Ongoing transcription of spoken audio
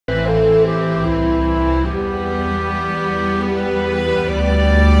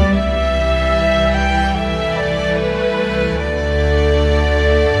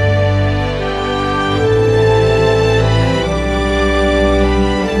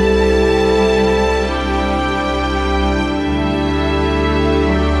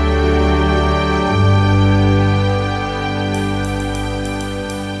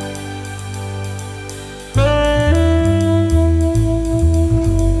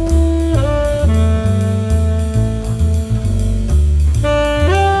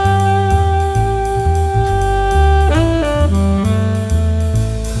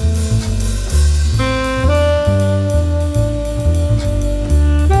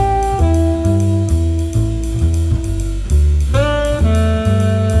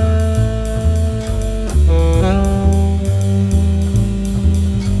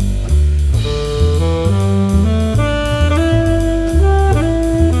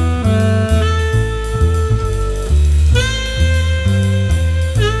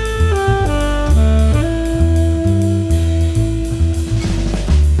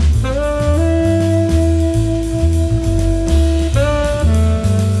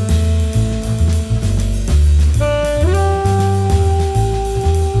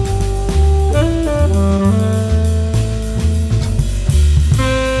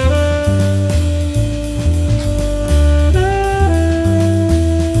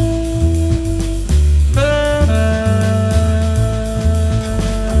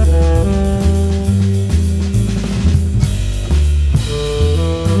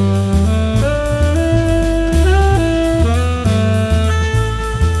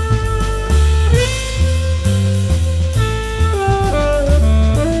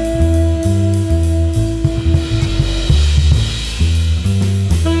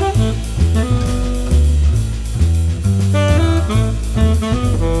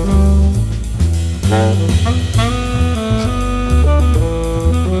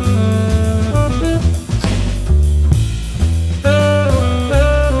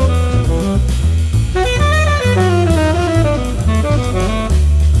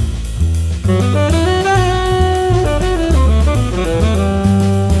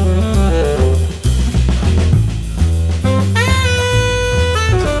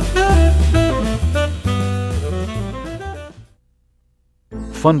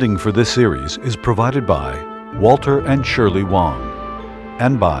Funding for this series is provided by Walter and Shirley Wong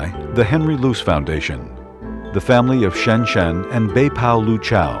and by the Henry Luce Foundation, the family of Shen Shen and Bei Pao Lu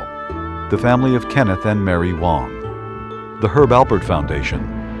Chao, the family of Kenneth and Mary Wong, the Herb Alpert Foundation,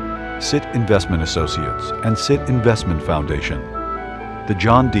 SIT Investment Associates and SIT Investment Foundation, the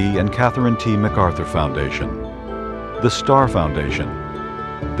John D. and Catherine T. MacArthur Foundation, the Star Foundation,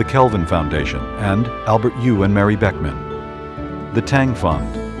 the Kelvin Foundation and Albert Yu and Mary Beckman, the Tang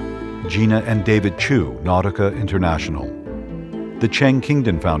Fund, Gina and David Chu, Nautica International, the Cheng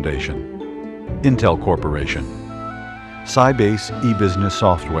Kingdon Foundation, Intel Corporation, Sybase eBusiness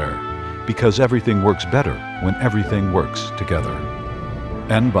Software, because everything works better when everything works together.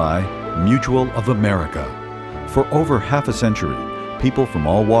 And by Mutual of America. For over half a century, people from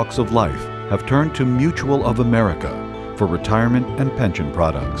all walks of life have turned to Mutual of America for retirement and pension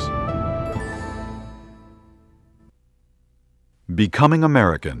products. Becoming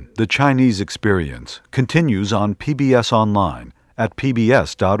American, the Chinese Experience, continues on PBS Online at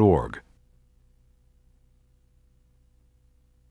pbs.org.